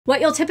What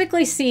you'll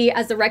typically see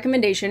as the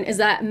recommendation is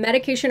that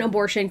medication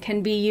abortion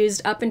can be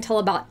used up until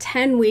about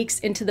 10 weeks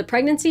into the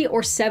pregnancy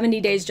or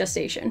 70 days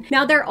gestation.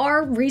 Now, there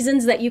are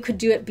reasons that you could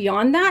do it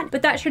beyond that,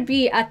 but that should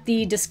be at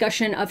the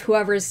discussion of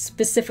whoever is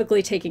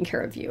specifically taking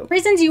care of you.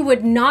 Reasons you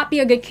would not be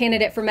a good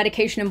candidate for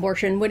medication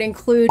abortion would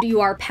include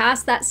you are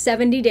past that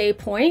 70-day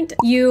point,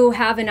 you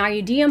have an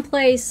IUD in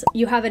place,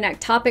 you have an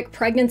ectopic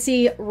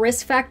pregnancy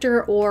risk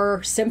factor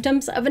or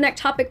symptoms of an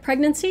ectopic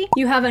pregnancy,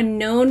 you have a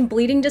known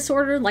bleeding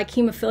disorder like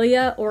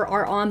hemophilia or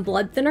are on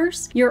blood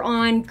thinners, you're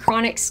on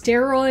chronic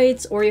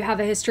steroids, or you have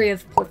a history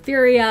of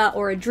porphyria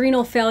or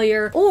adrenal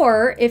failure,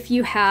 or if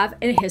you have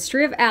a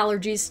history of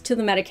allergies to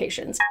the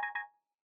medications.